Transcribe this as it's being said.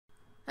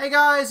Hey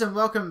guys, and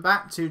welcome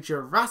back to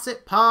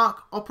Jurassic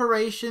Park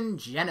Operation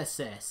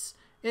Genesis.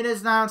 It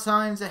is now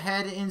time to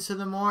head into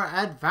the more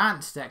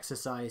advanced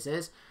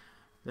exercises.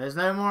 There's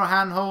no more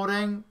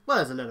hand-holding. Well,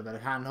 there's a little bit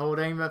of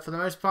hand-holding, but for the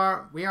most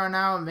part, we are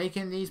now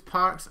making these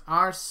parks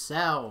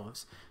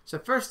ourselves. So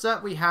first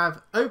up, we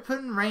have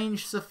Open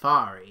Range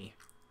Safari.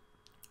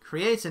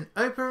 Create an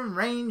open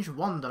range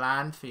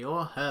wonderland for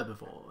your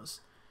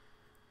herbivores.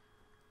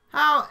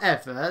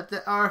 However,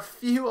 there are a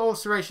few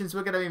alterations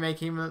we're going to be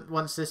making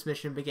once this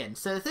mission begins.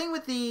 So the thing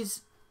with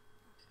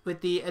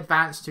the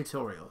advanced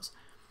tutorials,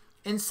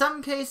 in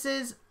some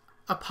cases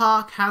a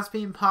park has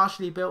been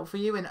partially built for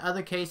you, in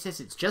other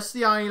cases it's just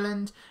the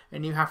island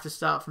and you have to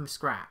start from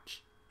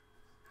scratch.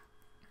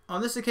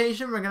 On this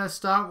occasion we're going to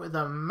start with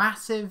a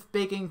massive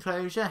big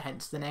enclosure,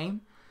 hence the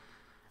name,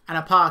 and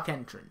a park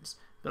entrance.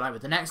 But like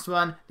with the next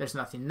one, there's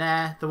nothing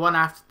there.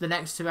 The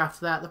next two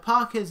after that, the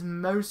park is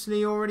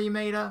mostly already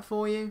made up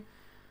for you.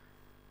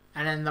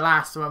 And then the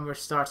last one, we're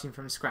starting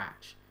from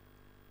scratch.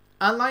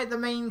 Unlike the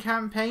main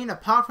campaign,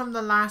 apart from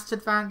the last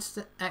advanced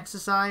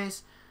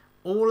exercise,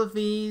 all of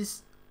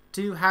these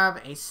do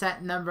have a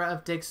set number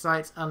of dig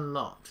sites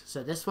unlocked.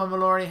 So this one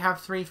will already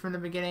have 3 from the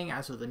beginning,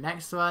 as will the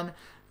next one,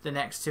 the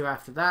next 2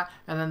 after that,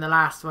 and then the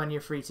last one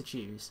you're free to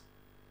choose.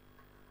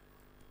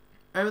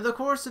 Over the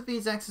course of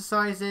these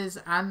exercises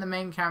and the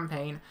main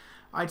campaign,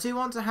 I do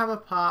want to have a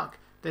park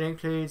that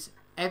includes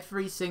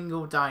every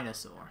single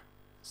dinosaur.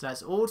 So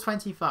that's all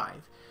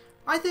 25.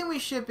 I think we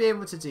should be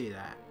able to do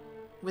that.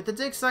 With the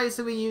dig sites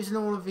that we use in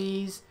all of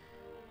these,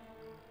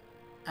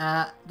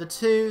 what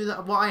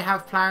I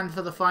have planned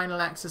for the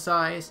final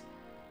exercise,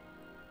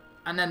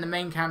 and then the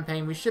main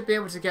campaign, we should be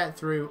able to get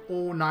through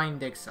all 9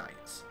 dig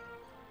sites.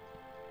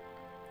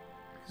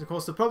 Of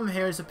course, the problem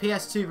here is the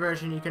PS2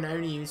 version, you can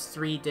only use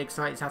 3 dig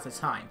sites at a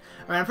time.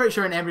 I mean, I'm pretty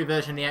sure in every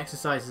version the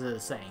exercises are the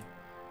same.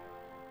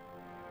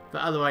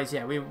 But otherwise,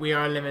 yeah, we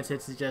are limited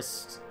to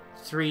just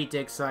 3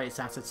 dig sites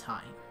at a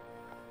time.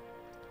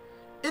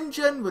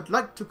 InGen would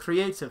like to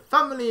create a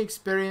family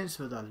experience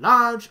with a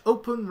large,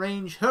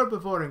 open-range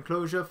herbivore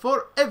enclosure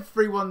for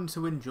everyone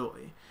to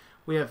enjoy.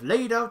 We have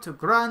laid out a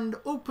grand,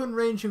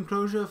 open-range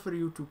enclosure for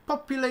you to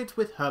populate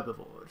with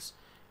herbivores.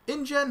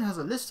 InGen has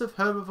a list of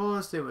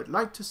herbivores they would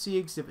like to see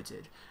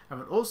exhibited, and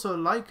would also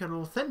like an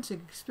authentic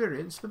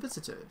experience for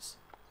visitors.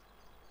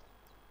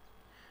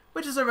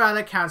 Which is a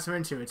rather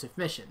counterintuitive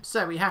mission.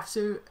 So we have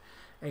to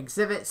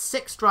exhibit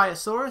 6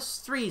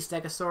 Dryosaurus, 3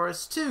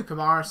 Stegosaurus, 2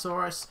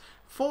 Camarasaurus,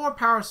 4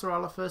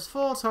 Parasaurolophus,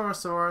 4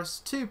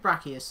 Torosaurus, 2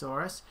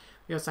 Brachiosaurus.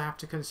 We also have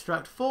to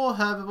construct 4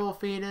 herbivore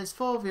feeders,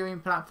 4 viewing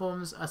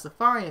platforms, a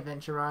safari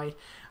adventure ride,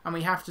 and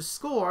we have to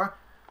score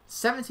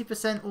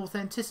 70%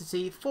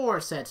 authenticity for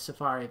said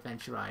safari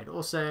adventure ride.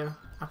 Also,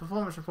 our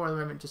performance report at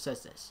the moment just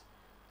says this.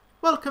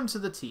 Welcome to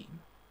the team.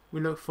 We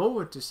look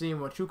forward to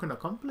seeing what you can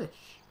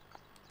accomplish.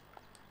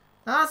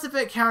 Now that's a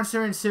bit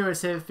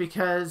counterintuitive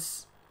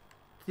because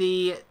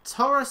the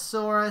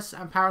Torosaurus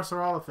and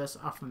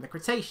Parasaurolophus are from the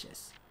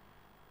Cretaceous.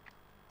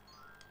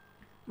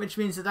 Which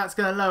means that that's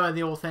going to lower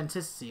the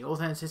authenticity.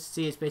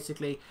 Authenticity is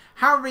basically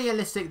how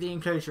realistic the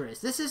enclosure is.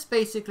 This is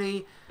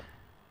basically,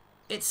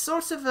 it's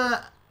sort of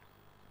a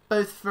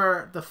both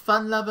for the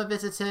fun lover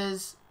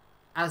visitors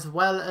as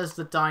well as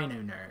the dino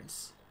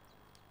nerds.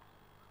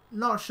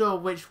 Not sure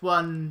which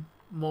one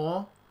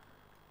more.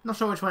 Not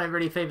sure which one it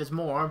really favours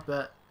more,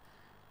 but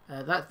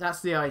that's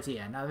the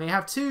idea. Now we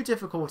have 2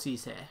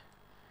 difficulties here.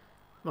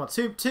 Well,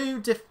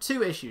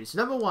 two issues.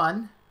 Number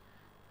one,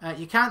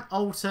 you can't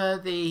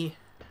alter the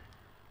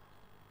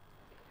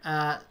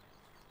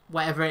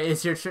whatever it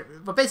is you're.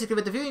 But basically,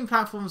 with the viewing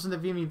platforms and the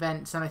viewing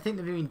vents, and I think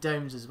the viewing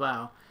domes as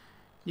well,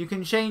 you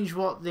can change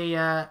what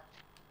the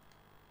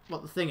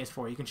thing is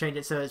for. You can change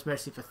it so it's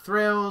mostly for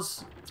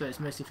thrills, so it's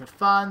mostly for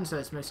fun, so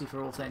it's mostly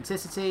for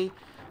authenticity.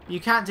 You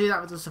can't do that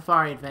with the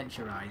Safari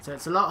Adventure Ride, so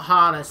it's a lot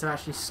harder to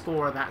actually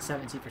score that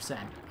 70%.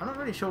 I'm not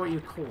really sure what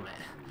you call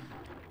it.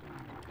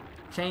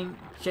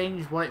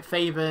 Change what it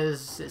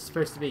favours it's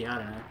supposed to be, I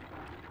don't know.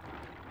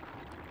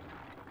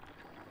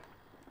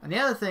 And the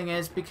other thing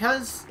is,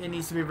 because it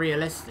needs to be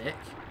realistic,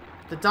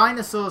 the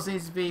dinosaurs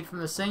need to be from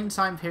the same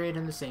time period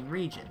in the same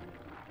region.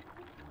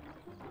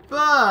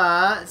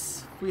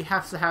 But we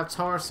have to have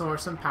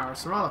Torosaurus and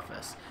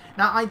Parasaurolophus.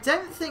 Now, I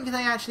don't think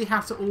they actually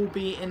have to all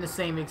be in the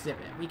same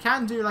exhibit. We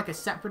can do like a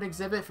separate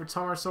exhibit for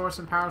Torosaurus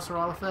and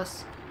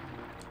Parasaurolophus.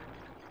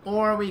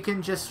 Or we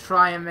can just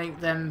try and make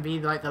them be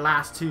like the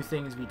last 2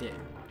 things we do.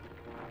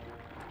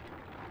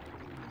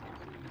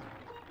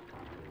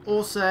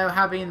 Also,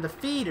 having the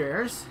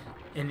feeders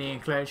in the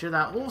enclosure,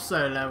 that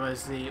also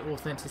lowers the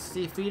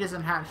authenticity. Feeders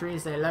and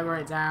hatcheries, they lower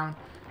it down.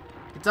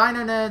 The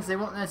dino nerds, they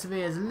want there to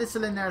be as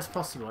little in there as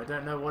possible. I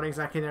don't know what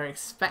exactly they're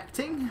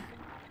expecting.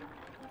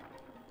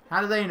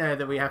 How do they know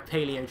that we have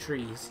paleo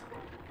trees?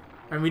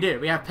 I mean, we do.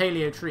 We have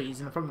paleo trees,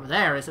 and the problem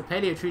there is that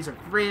paleo trees are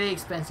really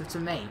expensive to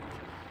make.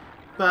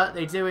 But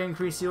they do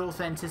increase the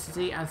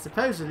authenticity and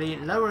supposedly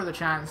lower the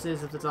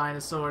chances of the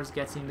dinosaurs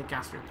getting the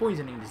gastric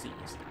poisoning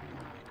disease.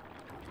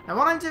 Now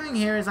what I'm doing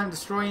here is I'm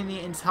destroying the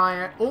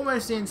entire,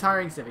 almost the entire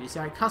exhibit. You see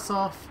I cut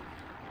off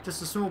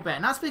just a small bit.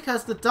 And that's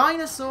because the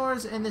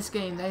dinosaurs in this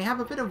game, they have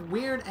a bit of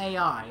weird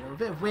AI, or a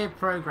bit of weird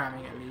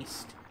programming at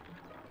least,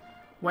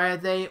 where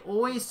they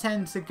always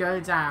tend to go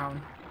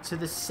down to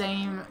the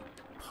same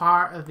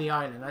part of the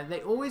island. Like,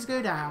 they always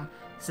go down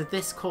to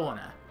this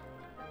corner.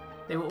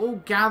 They will all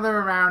gather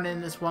around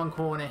in this one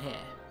corner here.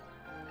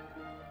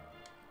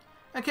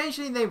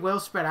 Occasionally they will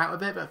spread out a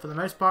bit, but for the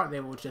most part they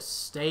will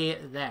just stay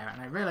there.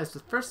 And I realised the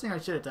first thing I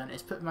should have done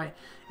is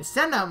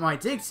send out my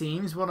dig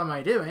teams. What am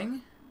I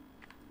doing?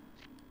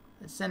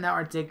 Let's send out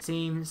our dig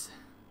teams.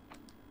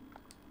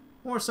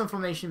 Or some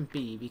formation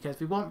B, because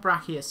we want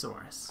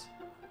Brachiosaurus.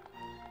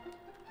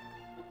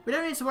 We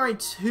don't need to worry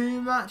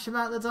too much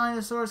about the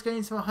dinosaurs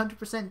going to 100%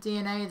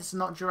 DNA. It's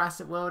not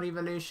Jurassic World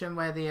evolution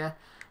where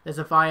there's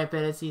a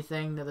viability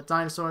thing. The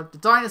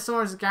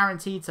dinosaurs are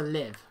guaranteed to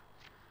live.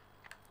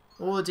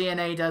 All the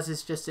DNA does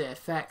is just it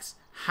affects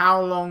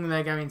how long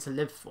they're going to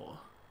live for.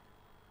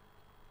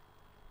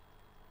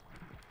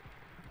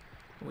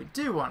 What we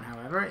do want,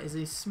 however,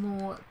 is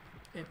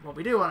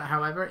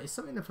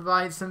something that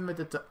provides them with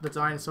the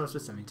dinosaurs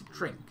with something to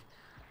drink.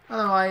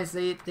 Otherwise,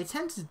 they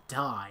tend to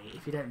die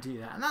if you don't do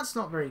that, and that's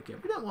not very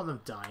good. We don't want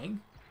them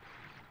dying.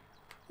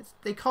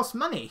 They cost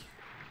money.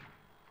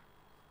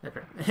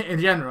 In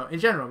general, we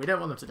don't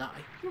want them to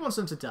die. Who wants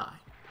them to die?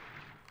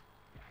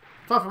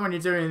 Apart from when you're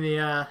doing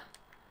the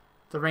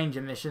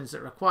ranger missions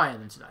that require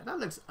them to die. That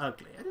looks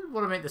ugly. I didn't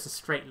want to make this a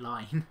straight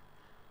line.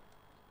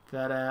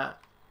 But,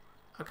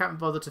 I can't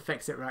bother to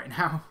fix it right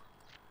now.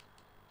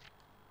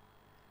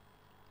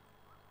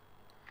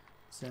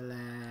 So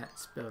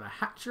let's build a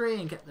hatchery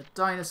and get the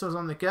dinosaurs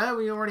on the go.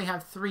 We already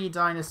have 3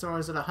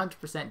 dinosaurs at 100%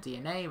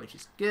 DNA, which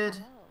is good.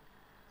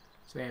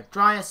 So we have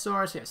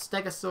Dryosaurus, we have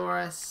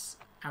Stegosaurus,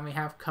 and we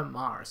have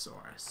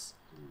Camarasaurus.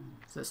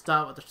 So let's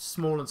start with the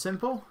small and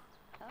simple.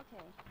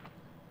 Okay.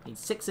 Need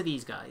 6 of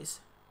these guys.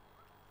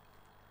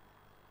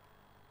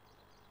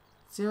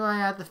 Do I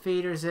add the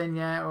feeders in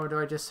yet, or do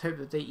I just hope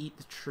that they eat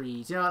the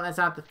trees? You know what, let's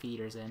add the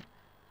feeders in.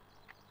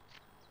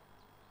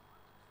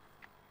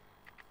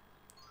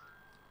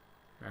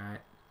 Right.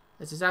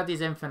 Let's just add these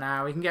in for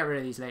now. We can get rid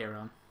of these later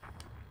on.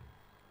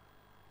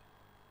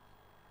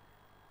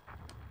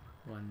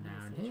 One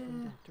down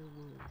here.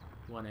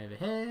 One over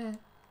here.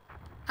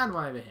 And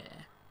one over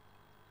here.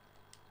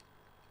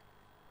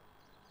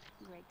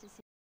 Great to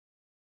see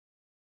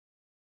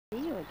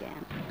you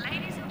again.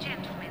 Ladies and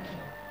gentlemen,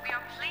 we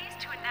are pleased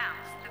to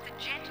announce that the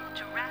gentle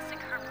Jurassic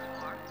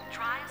herbivore,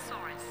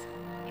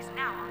 Dryosaurus, is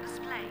now on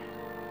display.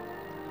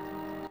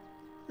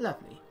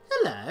 Lovely.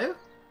 Hello.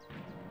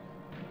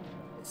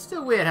 It's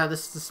still weird how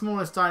this is the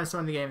smallest dinosaur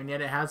in the game and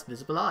yet it has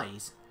visible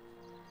eyes.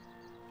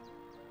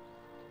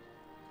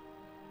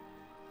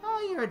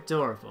 Oh, you're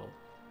adorable.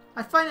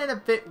 I find it a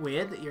bit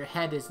weird that your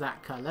head is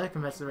that colour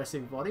compared to the rest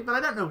of your body, but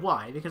I don't know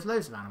why, because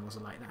loads of animals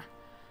are like that.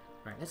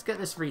 Right, let's get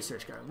this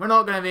research going. We're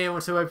not going to be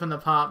able to open the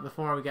park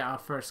before we get our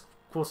first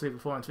quarterly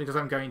performance because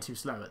I'm going too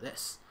slow at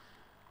this.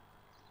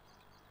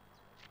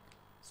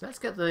 So let's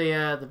get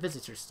the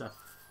visitor stuff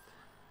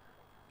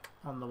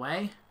on the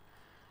way.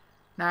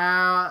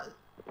 Now,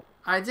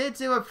 I did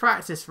do a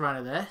practice run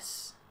of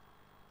this,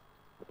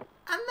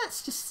 and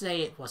let's just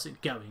say it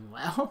wasn't going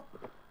well.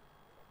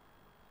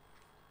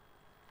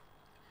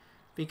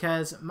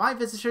 Because my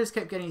visitors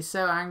kept getting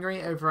so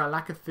angry over a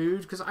lack of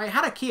food, because I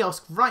had a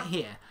kiosk right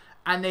here,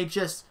 and they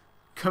just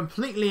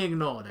completely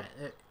ignored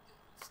it.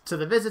 To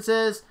the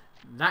visitors,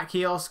 that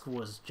kiosk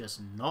was just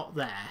not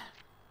there.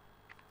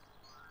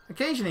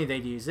 Occasionally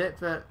they'd use it,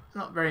 but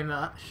not very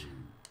much.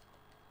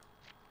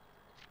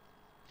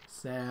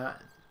 So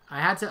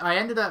I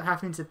ended up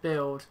having to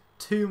build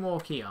 2 more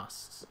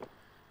kiosks.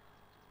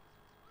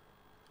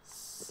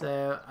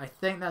 So I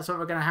think that's what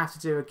we're going to have to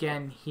do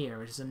again here,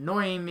 which is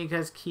annoying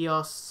because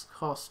kiosks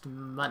cost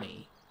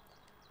money.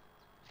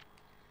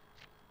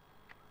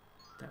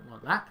 Don't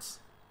want that.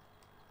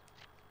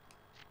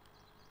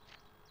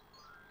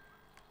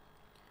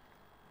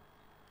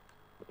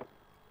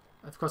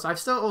 Of course, I've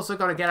still also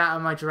got to get out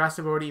of my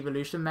Jurassic World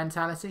evolution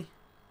mentality.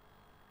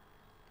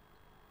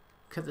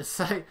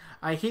 Because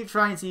I keep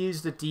trying to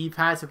use the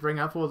D-pad to bring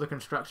up all the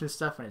construction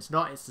stuff, and it's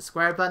not. It's the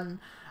square button.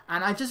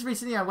 And I just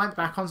recently went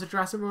back onto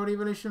Jurassic World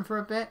Evolution for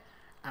a bit.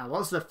 And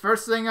what's the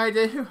first thing I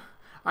do?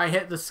 I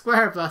hit the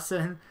square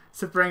button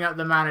to bring up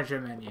the manager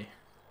menu.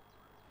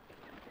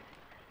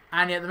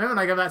 And yet the moment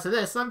I go back to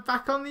this, I'm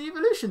back on the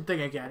evolution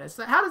thing again. It's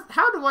like,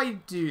 how do I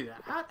do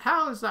that?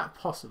 How is that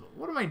possible?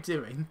 What am I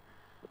doing?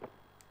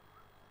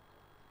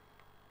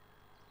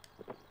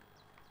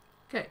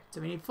 Okay,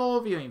 so we need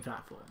 4 viewing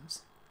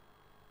platforms.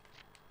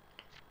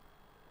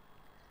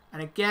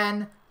 And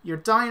again, your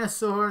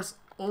dinosaurs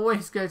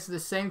always go to the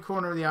same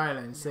corner of the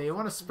island, so you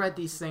want to spread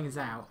these things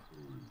out.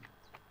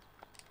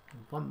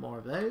 1 more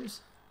of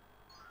those.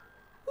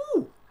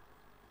 Ooh!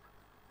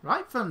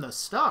 Right from the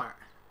start.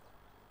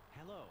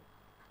 Hello.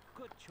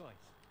 Good choice.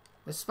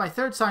 This is my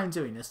 3rd time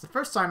doing this. The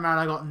first time around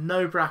I got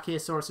no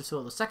Brachiosaurus at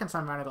all. The second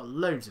time around I got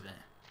loads of it.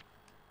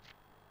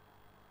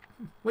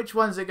 Which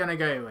one's it going to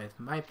go with?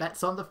 My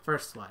bet's on the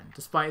first one,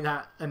 despite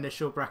that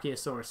initial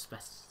Brachiosaurus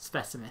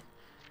specimen.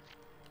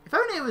 If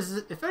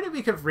only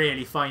we could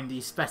really find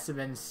these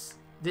specimens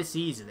this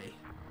easily.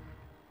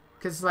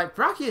 Because, like,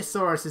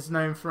 Brachiosaurus is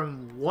known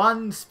from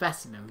one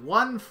specimen,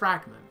 one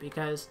fragment,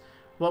 because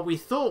what we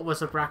thought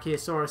was a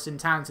Brachiosaurus in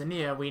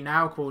Tanzania, we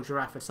now call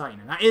Giraffatitan.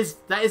 And that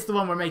is the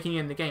one we're making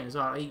in the game as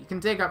well. You can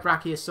dig up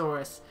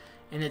Brachiosaurus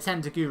in the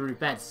Tendaguru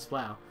beds as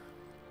well.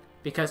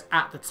 Because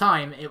at the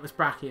time, it was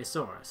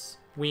Brachiosaurus.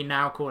 We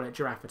now call it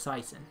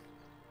Giraffatitan.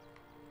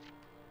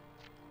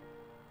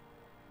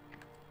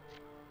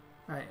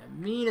 Right,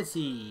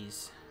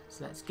 amenities.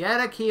 So let's get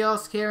a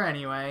kiosk here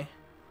anyway.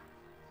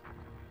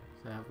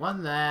 So I have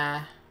one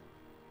there.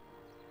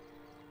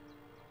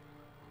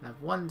 I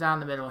have one down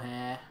the middle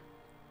here.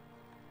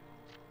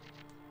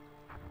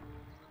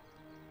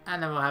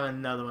 And then we'll have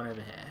another one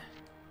over here.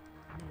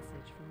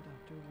 Message from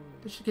Dr.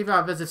 Wu. This should keep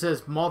our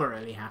visitors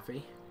moderately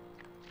happy.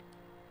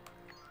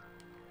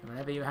 And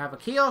whenever you have a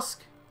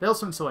kiosk, build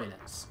some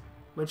toilets.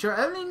 Which are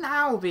only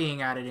now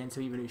being added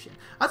into Evolution.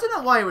 I don't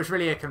know why it was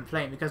really a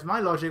complaint, because my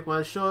logic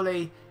was,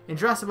 surely, in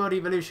Jurassic World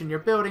Evolution, your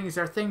buildings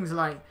are things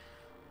like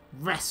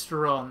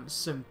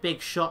restaurants and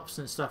big shops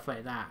and stuff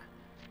like that.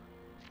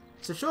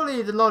 So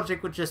surely the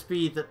logic would just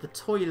be that the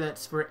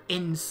toilets were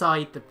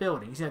inside the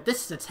buildings. You know,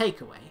 this is a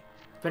takeaway.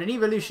 But in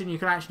Evolution, you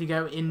can actually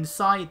go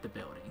inside the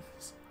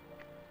buildings.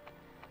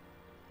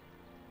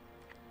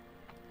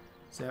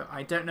 So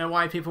I don't know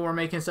why people were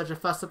making such a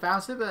fuss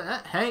about it,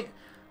 but hey,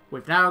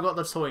 we've now got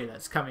the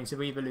toilets coming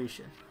to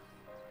Evolution.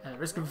 At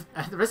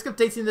the risk of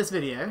dating this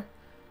video,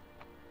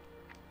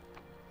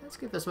 let's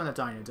give this one a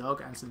dino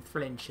dog and some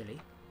thrilling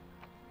chili.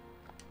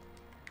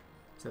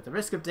 So at the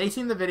risk of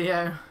dating the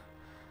video,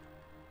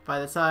 by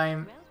the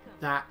time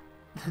that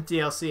the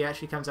DLC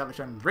actually comes out, which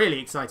I'm really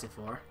excited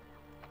for,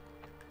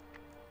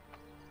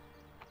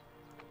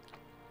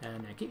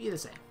 and I keep you the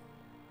same.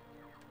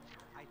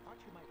 I thought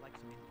you might like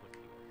some input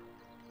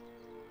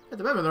here. At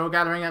the moment, they're all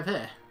gathering up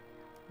here,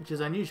 which is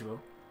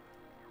unusual.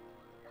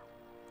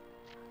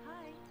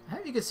 Hi. I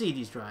hope you can see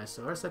these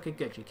Dryosaurus. Okay,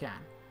 good, you can.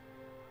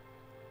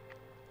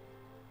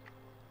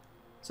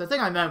 So the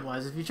thing I meant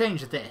was, if you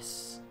change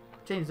this,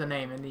 change the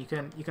name, and you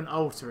can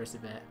alter it a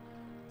bit.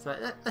 So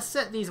let's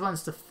set these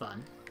ones to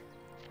fun,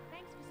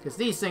 because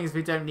these things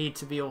we don't need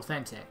to be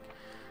authentic.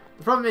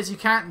 The problem is you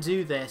can't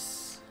do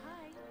this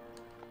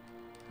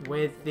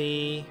with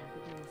the...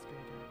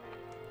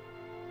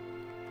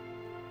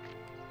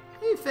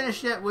 Have you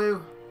finished yet,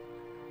 Woo?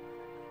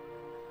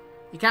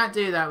 You can't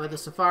do that with the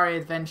Safari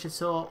Adventure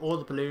Tour or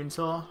the Balloon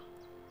Tour.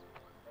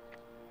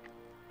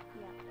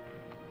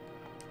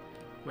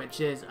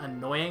 Which is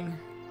annoying.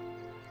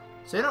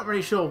 So you're not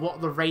really sure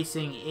what the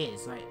rating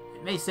is. Like,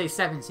 it may say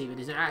 70, but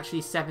is it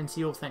actually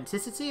 70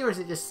 authenticity, or is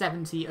it just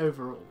 70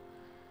 overall?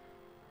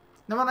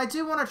 Now what I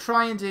do want to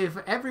try and do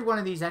for every one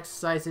of these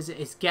exercises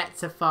is get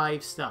to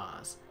 5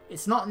 stars.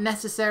 It's not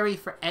necessary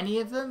for any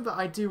of them, but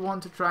I do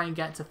want to try and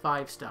get to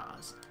 5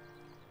 stars.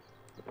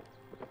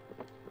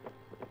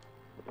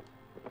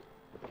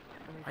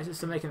 Why is it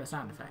still making the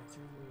sound effect?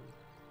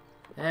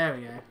 There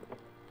we go.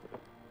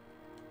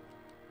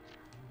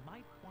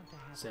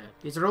 So,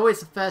 these are always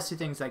the first 2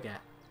 things I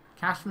get.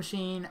 Cash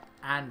Machine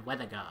and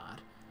Weather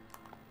Guard.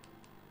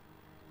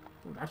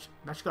 Ooh,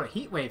 that's got a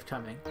heat wave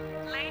coming.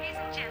 Ladies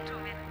and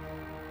gentlemen,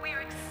 we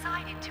are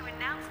excited to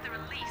announce the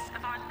release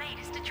of our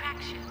latest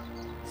attraction,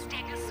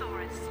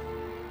 Stegosaurus.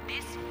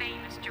 This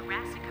famous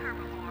Jurassic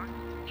herbivore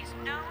is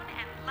known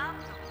and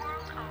loved the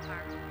world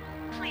over.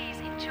 Please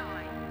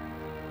enjoy.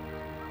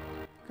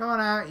 Come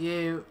on out,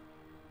 you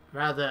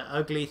rather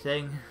ugly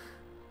thing.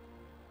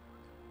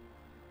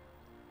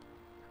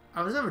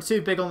 I was never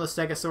too big on the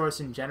Stegosaurus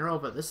in general,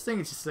 but this thing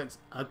just looks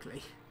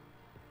ugly.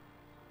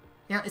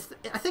 You know,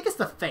 I think it's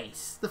the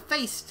face. The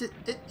face,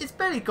 it's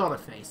barely got a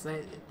face.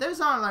 Like,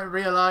 those aren't like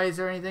real eyes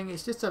or anything.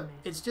 It's just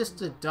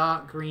a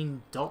dark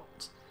green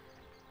dot.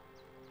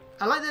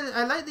 I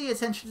like the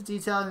attention to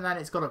detail in that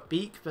it's got a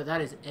beak, but that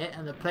is it.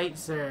 And the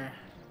plates are,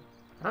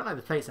 I don't like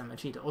the plates that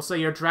much either. Also,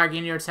 you're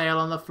dragging your tail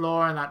on the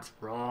floor, and that's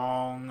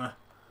wrong. What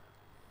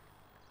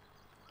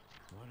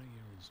are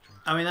your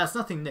instructions? I mean, that's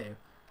nothing new.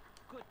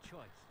 Good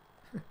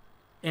choice.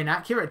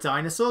 Inaccurate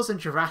dinosaurs in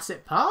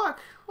Jurassic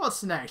Park?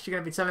 What's next? You're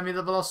going to be telling me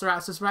the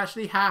Velociraptors were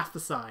actually half the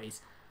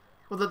size?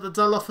 Or that the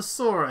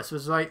Dilophosaurus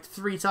was like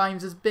 3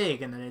 times as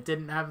big and then it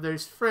didn't have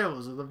those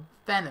frills or the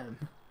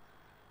venom?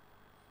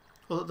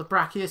 Or that the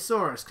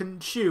Brachiosaurus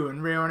couldn't chew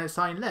and rear on its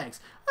hind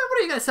legs? What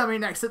are you going to tell me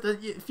next? That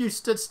if you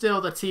stood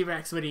still, the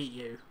T-Rex would eat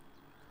you?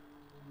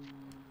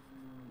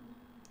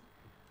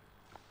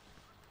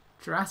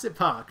 Jurassic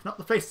Park, not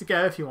the place to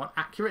go if you want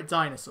accurate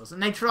dinosaurs.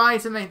 And they try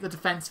to make the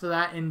defense for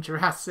that in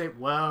Jurassic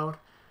World.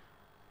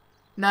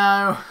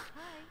 No,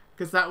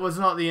 because that was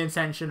not the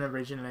intention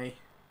originally.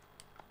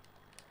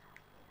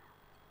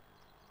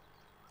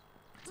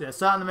 So they're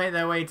starting to make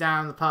their way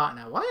down the park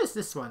now. Why is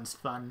this one's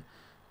fun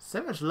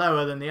so much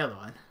lower than the other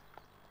one?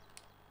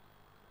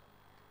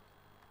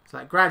 It's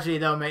like gradually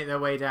they'll make their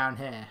way down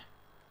here.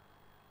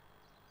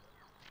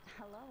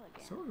 Hello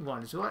again. So what we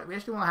want is we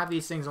actually want to have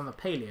these things on the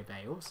paleo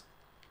bales.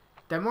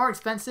 They're more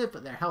expensive,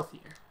 but they're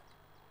healthier.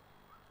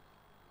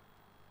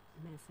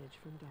 Message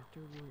from Dr.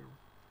 Wu.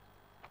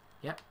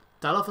 Yep.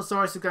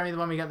 Dilophosaurus is going to be the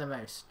one we get the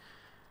most.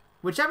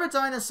 Whichever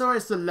dinosaur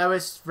is the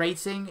lowest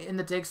rating in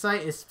the dig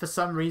site is for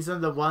some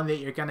reason the one that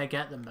you're going to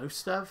get the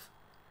most of.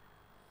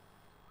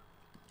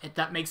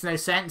 That makes no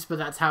sense, but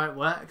that's how it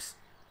works.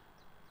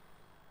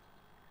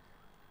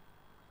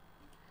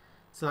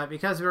 So like,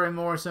 because we're in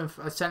I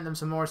sent them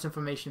some Morris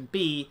information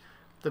B,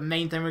 the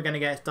main thing we're going to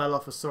get is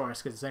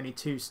Dilophosaurus because it's only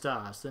 2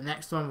 stars. The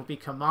next one will be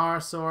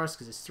Camarasaurus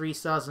because it's 3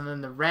 stars, and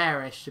then the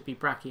rarest should be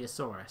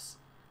Brachiosaurus.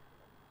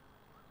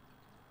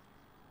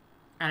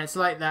 And it's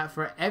like that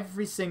for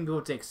every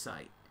single dig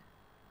site.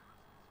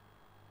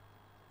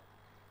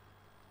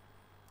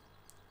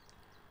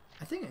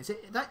 I think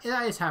that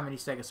is how many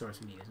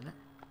Stegosaurus we need, isn't it?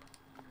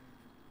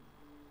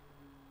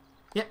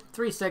 Yep,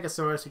 3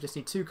 Stegosaurus, we just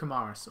need 2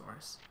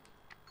 Camarasaurus.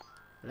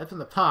 But up in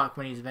the park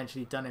when he's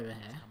eventually done over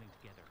here.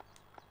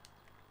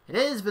 It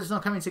is, but it's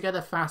not coming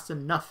together fast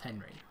enough,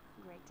 Henry.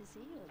 Great to see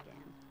you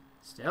again.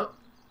 Still.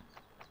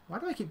 Why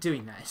do I keep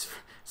doing that? It's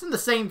the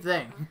same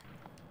thing.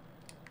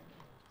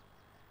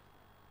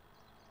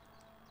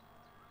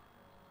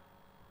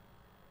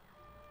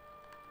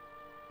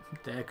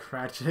 They're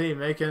gradually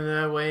making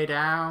their way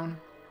down.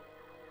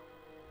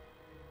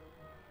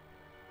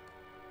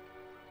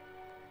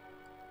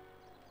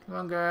 Come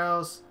on,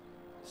 girls.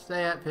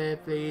 Stay up here,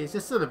 please.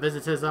 Just so the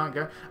visitors aren't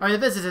going... I mean, the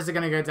visitors are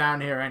going to go down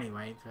here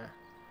anyway, but...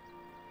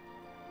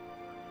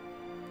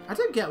 I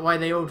don't get why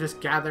they all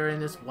just gather in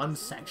this one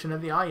section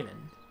of the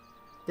island.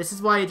 This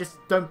is why you just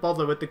don't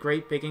bother with the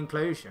great big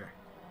enclosure.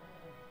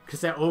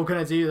 Because they're all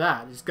going to do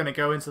that. They're just going to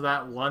go into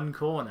that one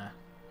corner.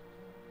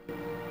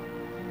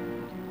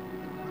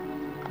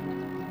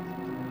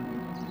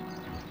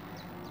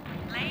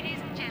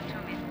 Ladies and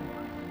gentlemen,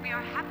 we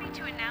are happy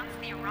to announce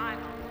the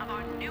arrival of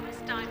our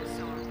newest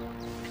dinosaur,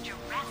 the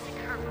Jurassic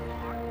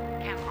herbivore,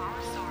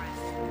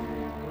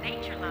 Camarasaurus.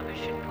 Nature lovers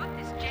should put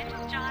this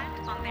gentle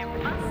giant on their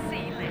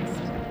must-see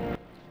list.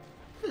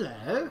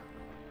 Hello.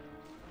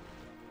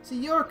 So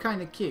you're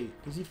kind of cute,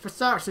 because for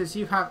starters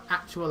you have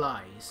actual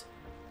eyes.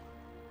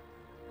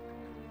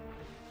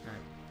 Right.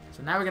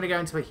 So now we're going to go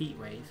into a heat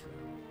wave.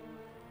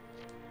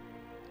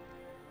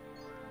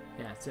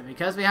 Yeah, so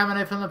because we haven't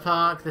opened the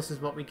park, this is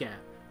what we get.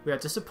 We are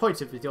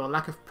disappointed with your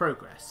lack of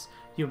progress.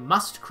 You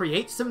must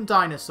create some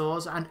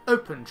dinosaurs and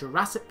open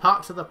Jurassic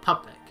Park to the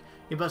public.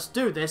 You must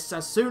do this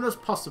as soon as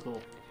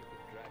possible.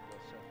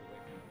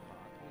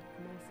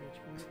 Message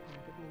from the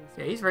park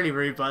administrator. Yeah, he's really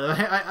rude, by the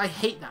way. I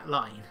hate that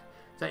line.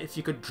 So if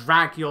you could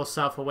drag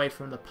yourself away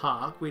from the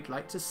park, we'd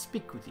like to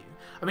speak with you.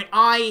 I mean,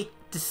 I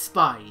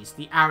despise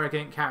the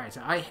arrogant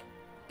character. I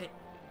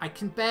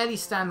can barely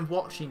stand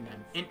watching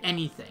them in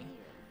anything.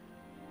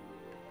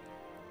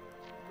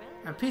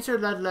 And Peter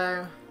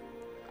Ludlow...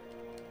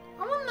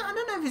 I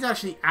don't know if he's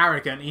actually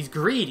arrogant. He's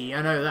greedy,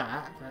 I know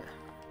that. But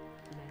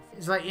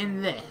it's like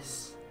in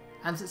this.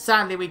 And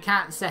sadly, we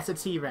can't set a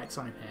T-Rex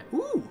on him here.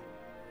 Ooh!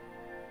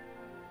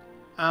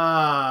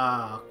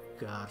 Oh,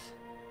 God.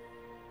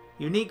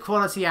 Unique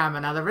quality amber.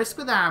 Now, the risk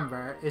with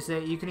amber is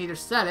that you can either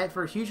sell it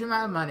for a huge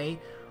amount of money,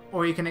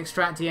 or you can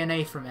extract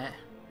DNA from it.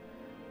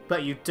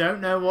 But you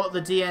don't know what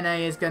the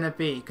DNA is going to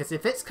be. Because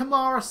if it's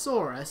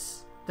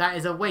Camarasaurus, that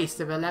is a waste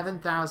of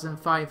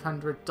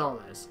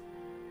 $11,500.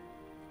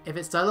 If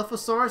it's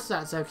Dilophosaurus,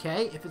 that's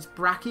okay. If it's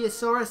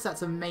Brachiosaurus,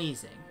 that's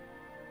amazing.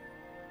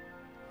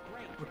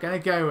 We're going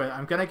to go with it.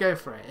 I'm going to go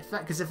for it.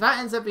 Because if that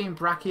ends up being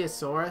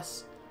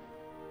Brachiosaurus,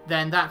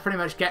 then that pretty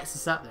much gets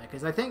us up there.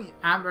 Because I think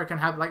amber can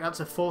have like up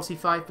to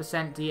 45%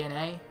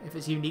 DNA if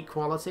it's unique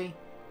quality.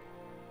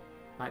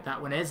 Like that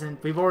one is. And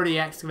we've already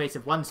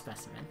excavated one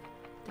specimen.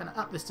 Going to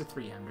up this to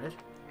 300.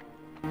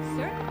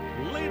 Sir?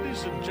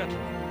 Ladies and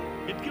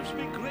gentlemen, it gives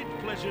me great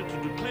pleasure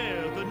to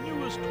declare the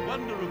newest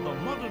wonder of the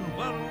modern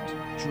world,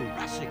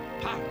 Jurassic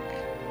Park,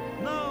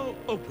 now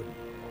open.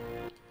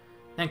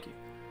 Thank you.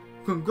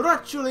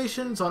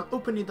 Congratulations on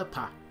opening the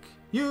park.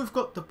 You've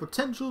got the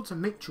potential to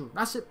make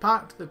Jurassic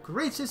Park the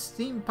greatest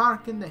theme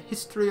park in the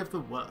history of the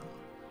world.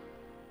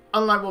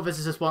 Unlike what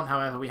visitors want,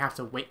 however, we have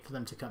to wait for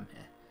them to come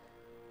here.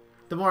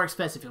 The more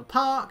expensive your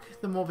park,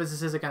 the more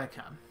visitors are going to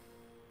come.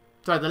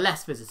 Sorry, the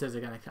less visitors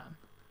are going to come.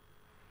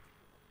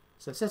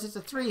 So I've set it to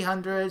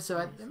 300, so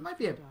it might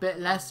be a bit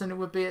less than it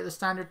would be at the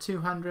standard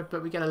 200,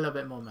 but we get a little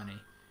bit more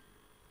money.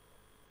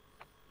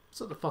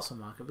 Sort of the fossil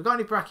market. We got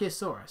any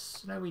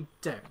Brachiosaurus? No, we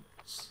don't.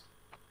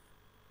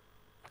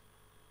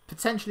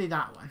 Potentially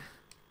that one.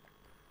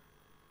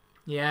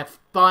 Yeah,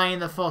 buying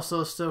the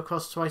fossils still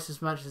costs twice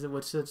as much as it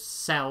would to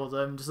sell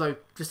them,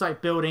 just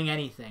like building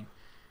anything.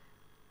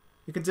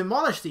 You can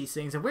demolish these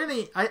things, and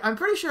really, I'm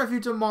pretty sure if you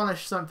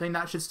demolish something,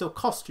 that should still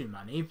cost you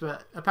money,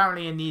 but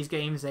apparently in these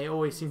games, they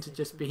always seem to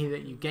just be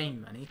that you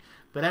gain money,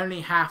 but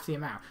only half the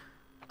amount.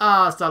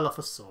 Ah, it's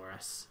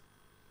Dilophosaurus.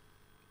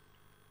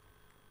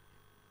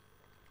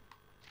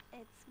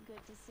 It's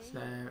good to see So,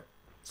 you.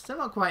 still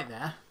not quite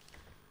there.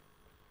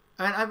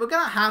 I mean, we're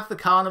going to have the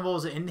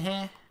carnivores in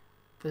here,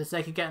 for the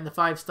sake of getting the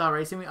 5-star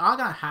rating. We are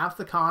going to have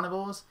the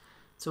carnivores,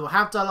 so we'll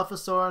have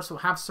Dilophosaurus, we'll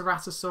have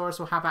Ceratosaurus,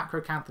 we'll have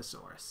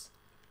Acrocanthosaurus.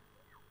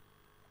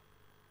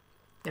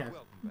 You know,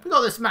 we've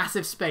got this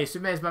massive space,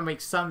 we may as well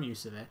make some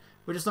use of it.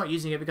 We're just not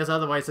using it because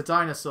otherwise the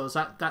dinosaurs,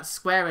 that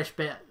squarish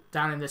bit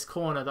down in this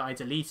corner that I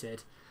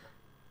deleted,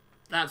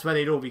 that's where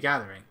they'd all be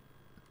gathering.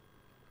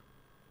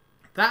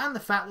 That and the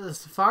fact that the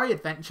Safari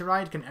Adventure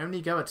Ride can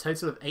only go a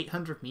total of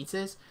 800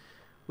 meters,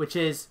 which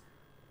is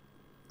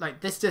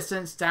like this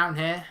distance down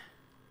here,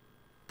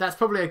 that's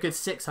probably a good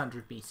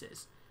 600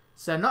 meters.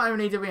 So not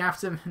only can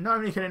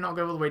it not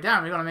go all the way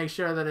down, we've got to make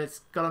sure that it's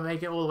got to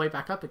make it all the way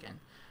back up again.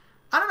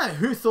 I don't know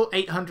who thought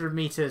 800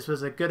 meters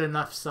was a good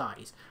enough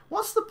size.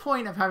 What's the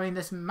point of having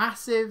this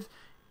massive,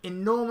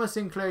 enormous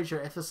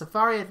enclosure if the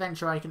Safari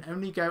Adventure Ride can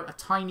only go a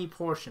tiny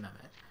portion of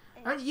it?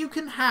 I mean, you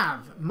can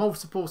have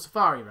multiple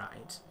safari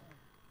rides,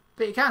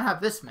 but you can't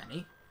have this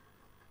many.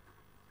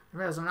 I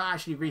realise I'm not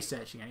actually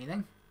researching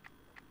anything.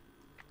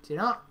 So you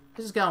know what?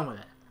 Let's just go on with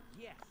it.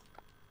 Yes.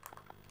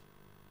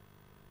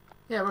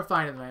 Yeah, we're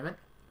fine at the moment.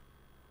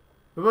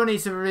 We will need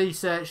to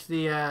research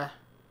the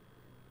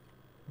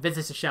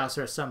visitor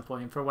shelter at some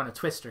point for when a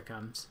twister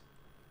comes.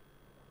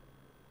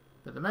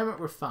 But at the moment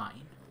we're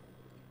fine.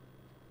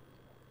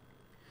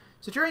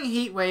 So during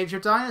heat waves,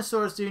 your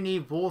dinosaurs do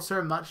need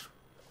water much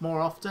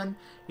more often.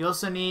 You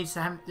also need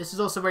to have, this is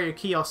also where your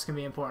kiosks can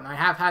be important. I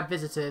have had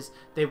visitors,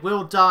 they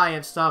will die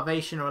of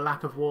starvation or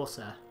lack of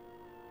water.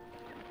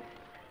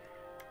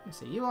 Let's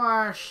see, you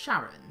are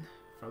Sharon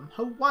from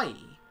Hawaii.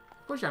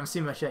 Of course you haven't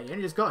seen much yet, you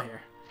only just got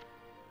here.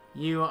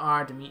 You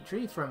are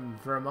Dimitri from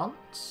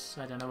Vermont,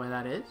 I don't know where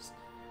that is.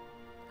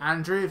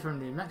 Andrew from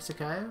New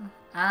Mexico,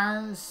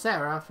 and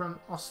Sarah from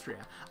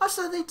Austria. Oh,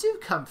 so they do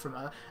come from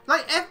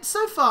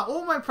so far,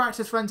 all my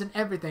practice runs and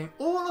everything,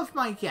 all of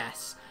my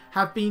guests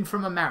have been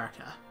from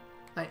America.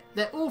 Like,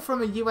 they're all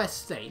from a US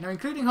state. Now,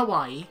 including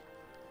Hawaii,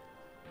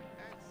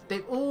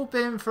 they've all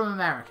been from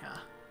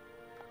America.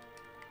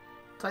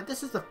 It's like,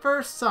 this is the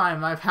first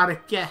time I've had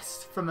a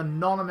guest from a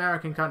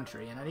non-American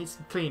country, and I need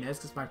some cleaners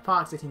because my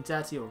park's getting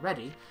dirty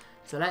already.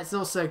 So let's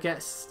also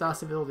get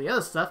started with all the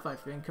other stuff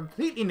I've been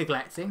completely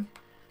neglecting.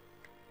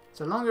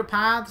 So longer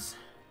paths,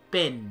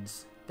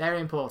 bins, very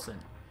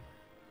important.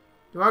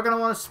 You are going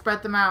to want to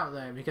spread them out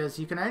though, because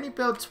you can only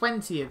build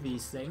 20 of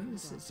these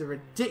things. It's a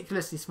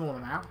ridiculously small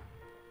amount.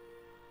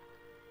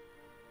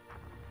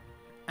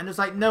 And there's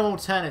like no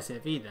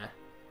alternative either.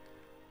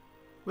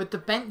 With the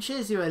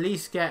benches, you at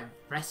least get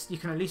rest. You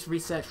can at least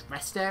research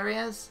rest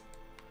areas.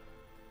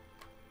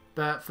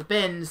 But for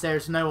bins,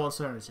 there's no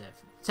alternative.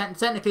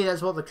 Technically,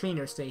 that's what the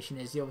cleaner station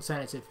is the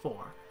alternative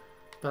for.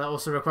 But that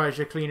also requires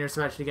your cleaners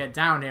to actually get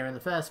down here in the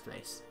first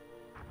place.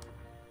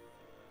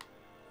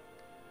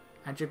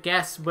 And your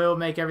guests will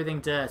make everything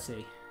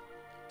dirty.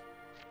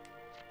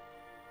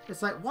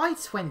 It's like, why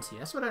 20?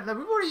 That's what I don't know.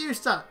 We've already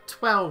used up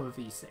 12 of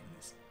these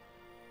things.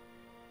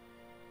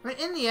 I mean,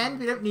 in the end,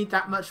 we don't need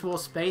that much more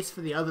space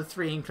for the other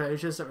 3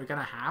 enclosures that we're going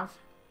to have.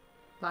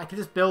 But I could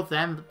just build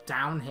them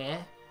down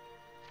here.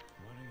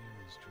 What are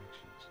your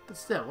instructions? But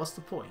still, what's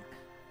the point?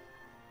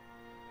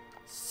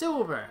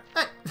 Silver!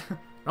 Hey!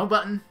 Wrong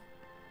button!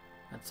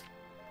 That's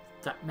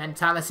that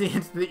mentality.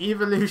 It's the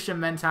evolution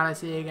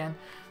mentality again.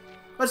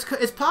 But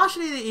it's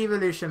partially the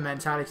evolution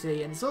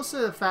mentality, and it's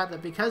also the fact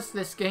that because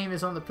this game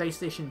is on the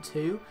PlayStation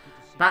 2,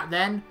 back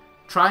then,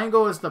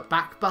 triangle was the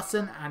back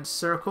button and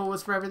circle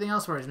was for everything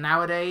else, whereas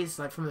nowadays,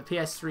 like from the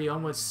PS3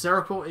 onwards,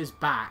 circle is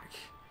back,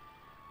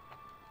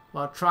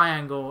 while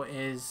triangle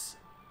is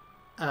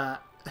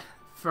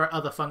for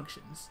other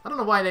functions. I don't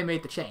know why they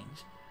made the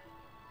change.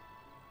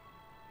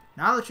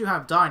 Now that you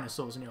have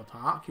dinosaurs in your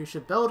park, you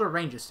should build a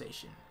ranger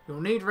station.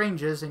 You'll need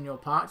rangers in your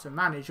park to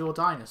manage your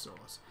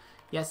dinosaurs.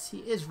 Yes, he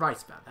is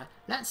right about that.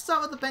 Let's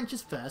start with the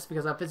benches first,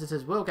 because our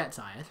visitors will get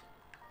tired.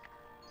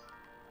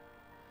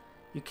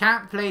 You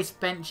can't place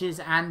benches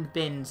and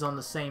bins on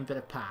the same bit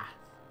of path.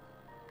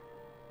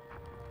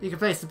 You can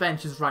place the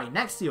benches right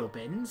next to your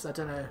bins. I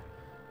don't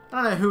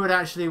know who would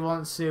actually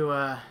want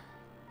to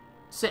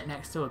sit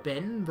next to a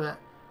bin, but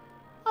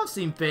I've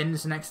seen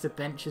bins next to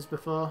benches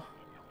before.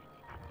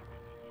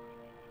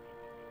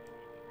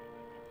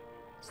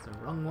 It's the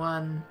wrong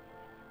one.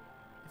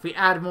 If we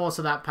add more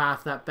to that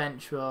path, that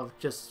bench will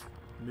just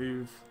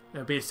move.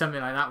 It'll be something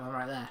like that one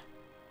right there.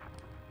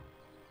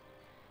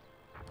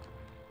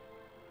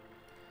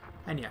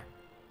 And yeah,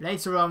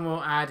 later on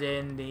we'll add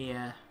in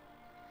the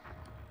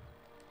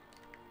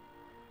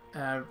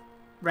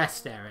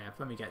rest area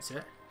when we get to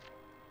it.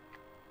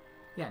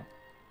 Yeah,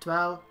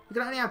 12. We're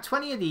going to only have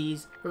 20 of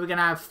these, but we're going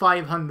to have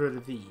 500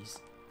 of these.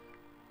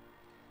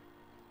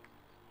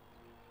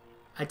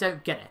 I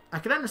don't get it. I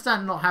can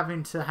understand not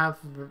having to have,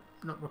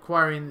 not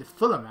requiring the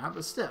full amount,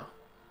 but still.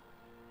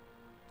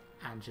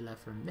 Angela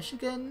from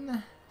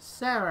Michigan,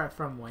 Sarah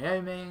from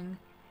Wyoming.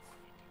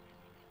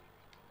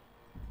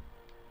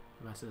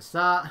 That's the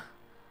start.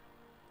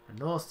 From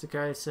North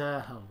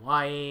Dakota,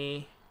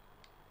 Hawaii.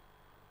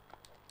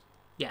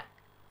 Yeah.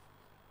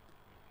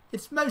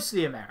 It's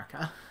mostly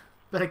America,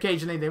 but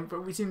occasionally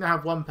we seem to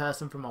have one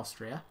person from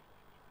Austria.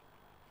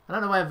 I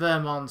don't know where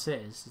Vermont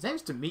is. His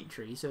name's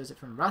Dimitri, so is it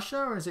from Russia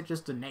or is it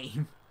just a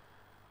name?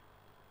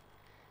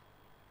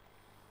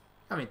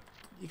 I mean,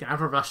 you can have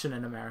a Russian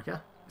in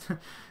America.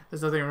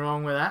 There's nothing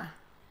wrong with that.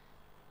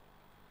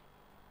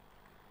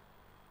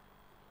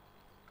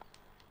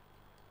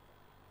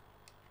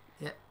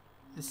 Yeah.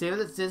 See,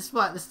 this is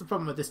the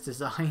problem with this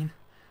design.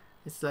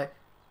 It's like,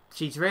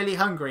 she's really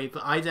hungry,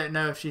 but I don't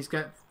know if she's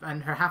going,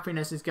 and her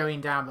happiness is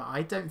going down, but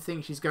I don't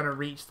think she's going to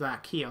reach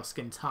that kiosk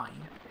in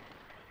time.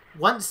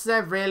 Once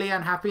they're really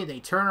unhappy, they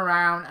turn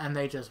around and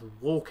they just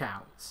walk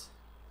out.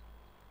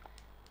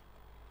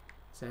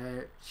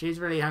 So, she's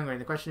really hungry.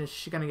 The question is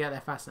she going to get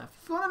there fast enough?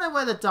 If you want to know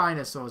where the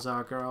dinosaurs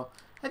are, girl,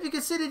 have you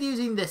considered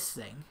using this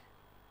thing?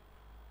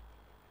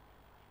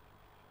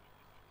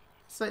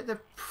 It's like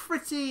they're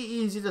pretty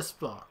easy to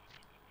spot.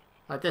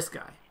 Like this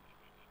guy.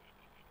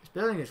 This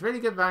building is really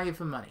good value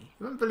for money.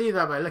 You wouldn't believe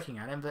that by looking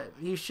at him, but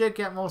you should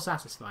get more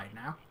satisfied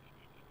now.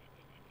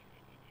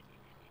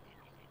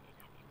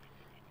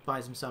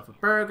 Buys himself a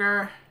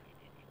burger.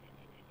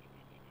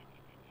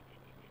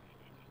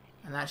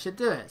 And that should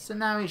do it. So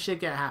now he should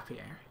get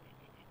happier.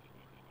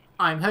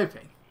 I'm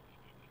hoping.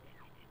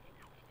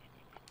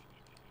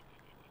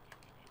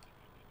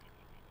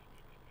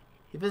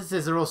 The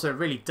visitors are also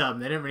really dumb.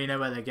 They don't really know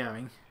where they're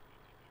going.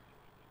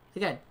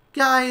 Again,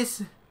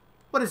 guys,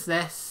 what is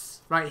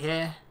this right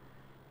here?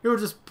 You're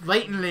just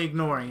blatantly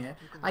ignoring it.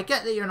 I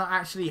get that you're not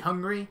actually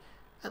hungry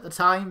at the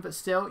time, but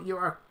still, you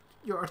are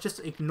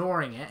just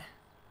ignoring it.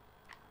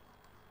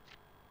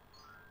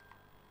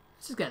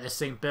 Let's just get this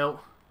thing built.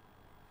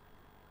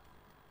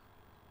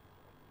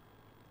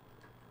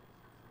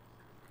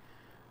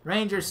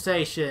 Ranger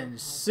station,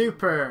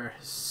 super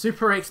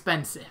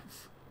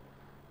expensive.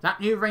 That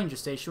new ranger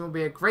station will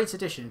be a great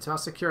addition to our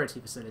security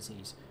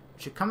facilities.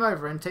 You should come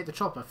over and take the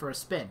chopper for a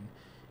spin.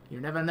 You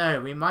never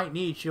know, we might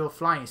need your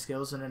flying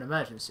skills in an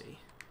emergency.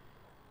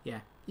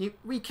 Yeah,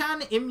 we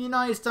can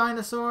immunize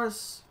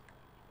dinosaurs.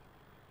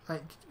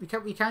 Like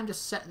we can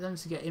just set them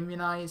to get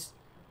immunized.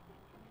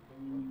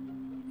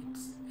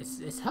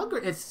 It's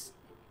hungry. Its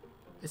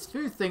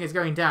food thing is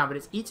going down, but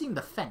it's eating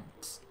the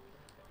fence.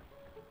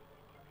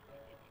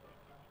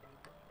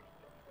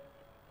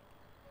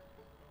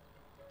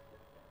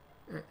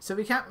 So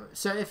we can't.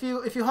 So if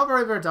you hover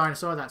over a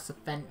dinosaur, that's the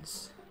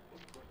fence.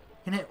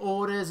 You can hit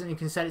orders, and you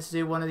can set it to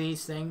do one of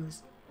these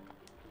things.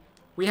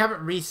 We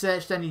haven't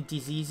researched any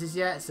diseases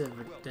yet, so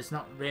there's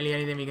not really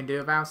anything we can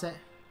do about it.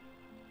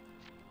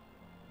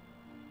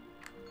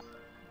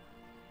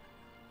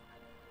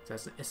 So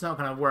it's not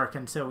going to work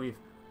until we've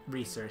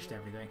researched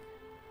everything.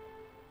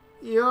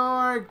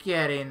 You're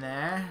getting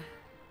there.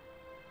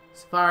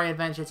 Safari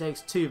adventure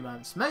takes 2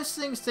 months. Most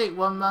things take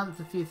 1 month.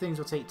 A few things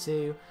will take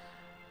 2.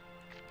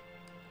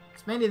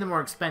 It's mainly the more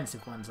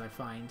expensive ones I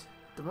find.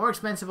 The more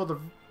expensive or the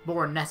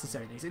more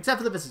necessary things. Except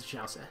for the visitor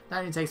shelter.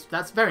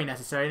 That's very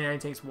necessary and it only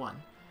takes 1.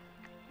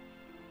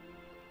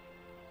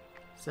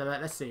 So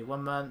let's see,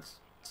 1 month.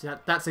 So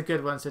that's a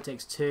good one, so it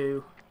takes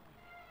 2.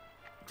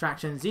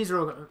 Attractions, these are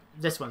all...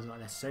 This one's not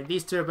necessary.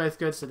 These 2 are both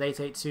good, so they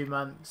take 2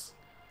 months.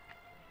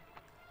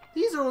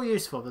 These are all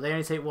useful, but they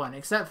only take 1.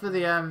 Except for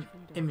the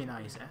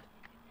immunizer.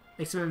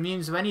 Makes them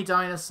immune to any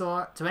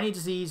dinosaur, to any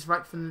disease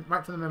right from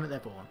the moment they're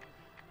born.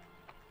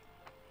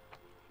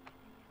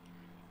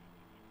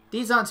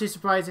 These aren't too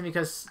surprising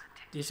because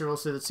these are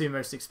also the 2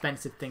 most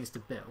expensive things to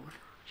build.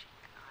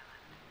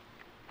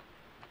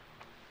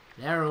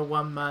 They're all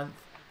 1 month.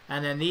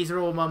 And then these are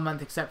all 1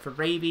 month except for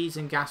rabies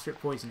and gastric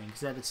poisoning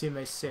because they're the 2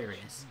 most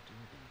serious.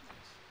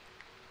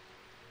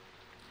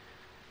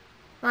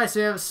 Right, so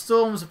we have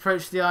storms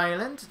approach the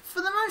island.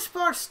 For the most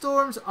part,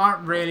 storms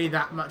aren't really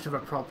that much of a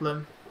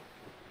problem.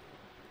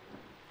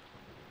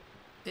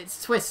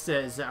 It's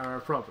twisters that are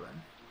a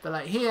problem. But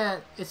like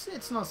here,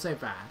 it's not so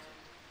bad.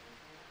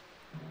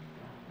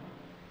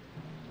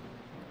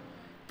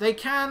 They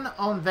can,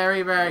 on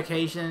very rare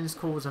occasions,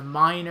 cause a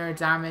minor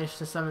damage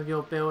to some of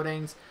your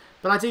buildings.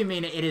 But I do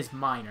mean it is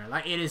minor.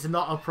 Like, it is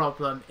not a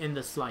problem in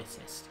the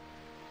slightest.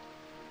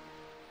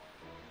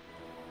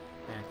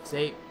 Yeah,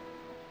 see?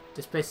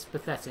 This place is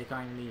pathetic.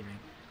 I'm leaving.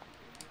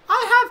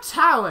 I have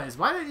towers!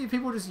 Why don't you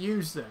people just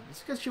use them?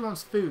 It's because she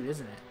wants food,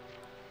 isn't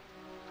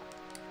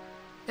it?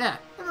 Yeah,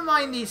 never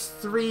mind these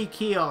 3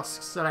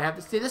 kiosks that I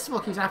have. See, this is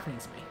what keeps happening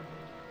to me.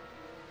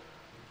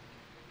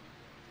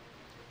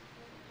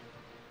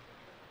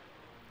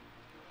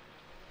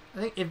 I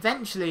think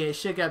eventually it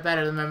should get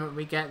better the moment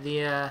we get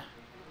the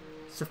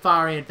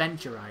Safari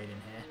Adventure Ride in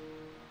here.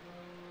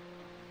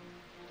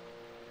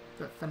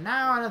 But for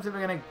now, I don't think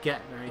we're going to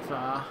get very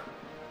far.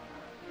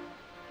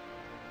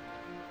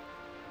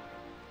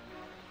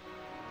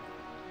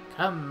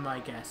 Come, I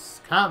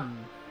guess.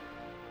 Come.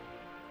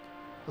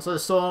 Also, the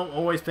storm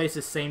always plays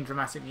the same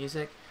dramatic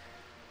music.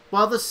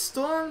 While the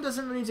storm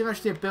doesn't really do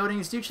much to your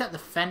buildings, do check the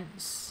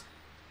fence.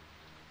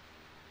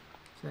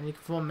 So then you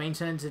can perform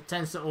maintenance. It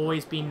tends to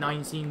always be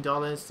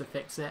 $19 to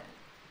fix it.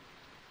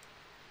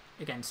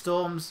 Again,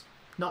 storms,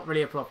 not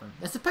really a problem.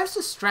 They're supposed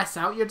to stress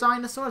out your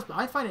dinosaurs, but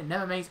I find it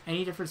never makes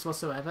any difference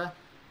whatsoever.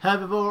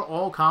 Herbivore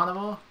or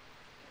carnivore.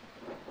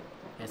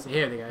 Yeah, so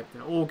here they go.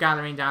 They're all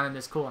gathering down in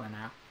this corner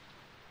now.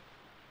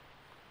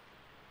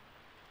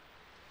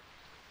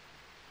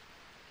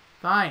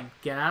 Fine,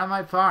 get out of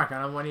my park.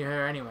 I don't want you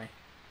here anyway.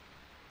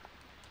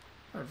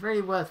 Oh,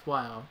 very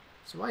worthwhile.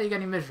 So why are you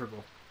getting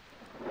miserable?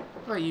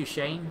 What about you,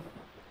 Shane?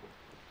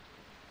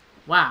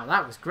 Wow,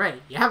 that was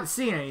great. You haven't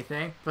seen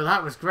anything, but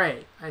that was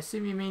great. I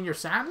assume you mean your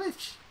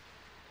sandwich?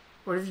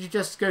 Or did you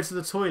just go to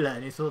the toilet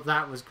and you thought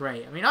that was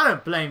great? I mean, I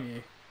don't blame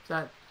you.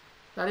 That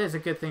is a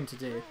good thing to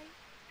do.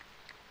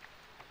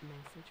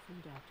 Message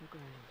from Dr.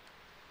 Grant.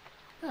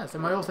 Yeah, so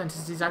my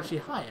authenticity is actually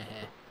higher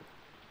here.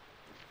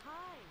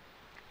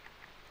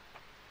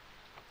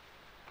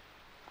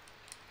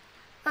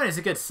 And it's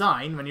a good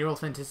sign when your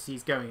authenticity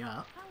is going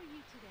up. How are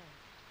you today?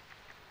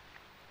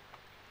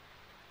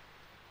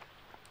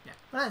 Yeah,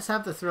 well, let's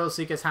have the thrill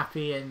seekers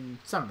happy in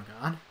some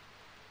regard.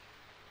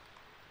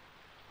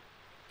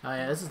 Oh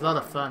yeah, this is a lot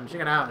of fun.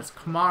 Check it out. It's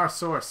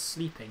Camarasaurus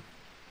sleeping.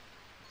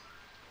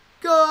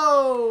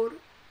 Gold!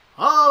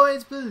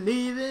 Always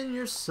believe in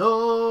your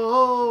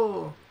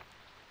soul.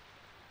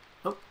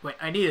 Oh, wait,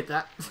 I needed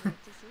that. Good to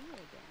see you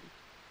again.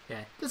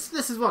 Yeah,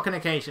 this is what can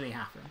occasionally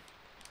happen.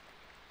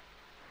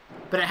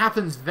 But it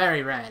happens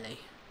very rarely.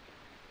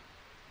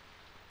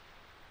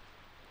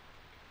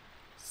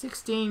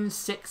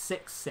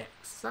 16666.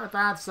 Is that a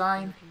bad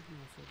sign? Urgent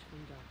message from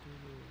Dr.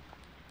 Wu.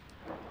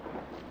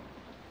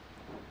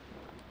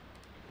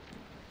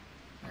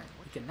 Right,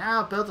 we can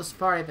now build a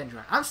safari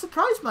adventure. I'm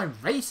surprised my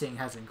racing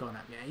hasn't gone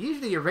up yet.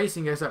 Usually your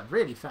racing goes up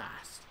really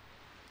fast.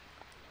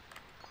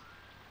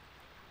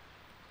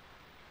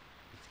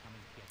 It's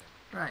coming together.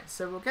 Right,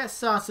 so we'll get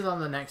started on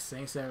the next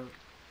thing. So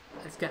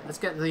let's get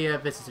the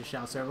visitor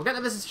shelter. We'll get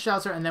the visitor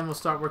shelter and then we'll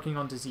start working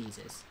on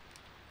diseases.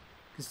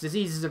 Because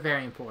diseases are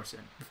very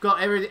important. We've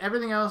got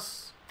everything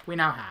else we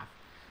now have.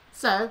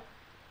 So,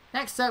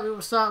 next up we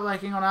will start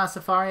working on our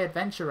safari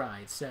adventure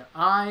ride. So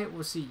I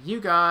will see you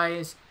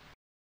guys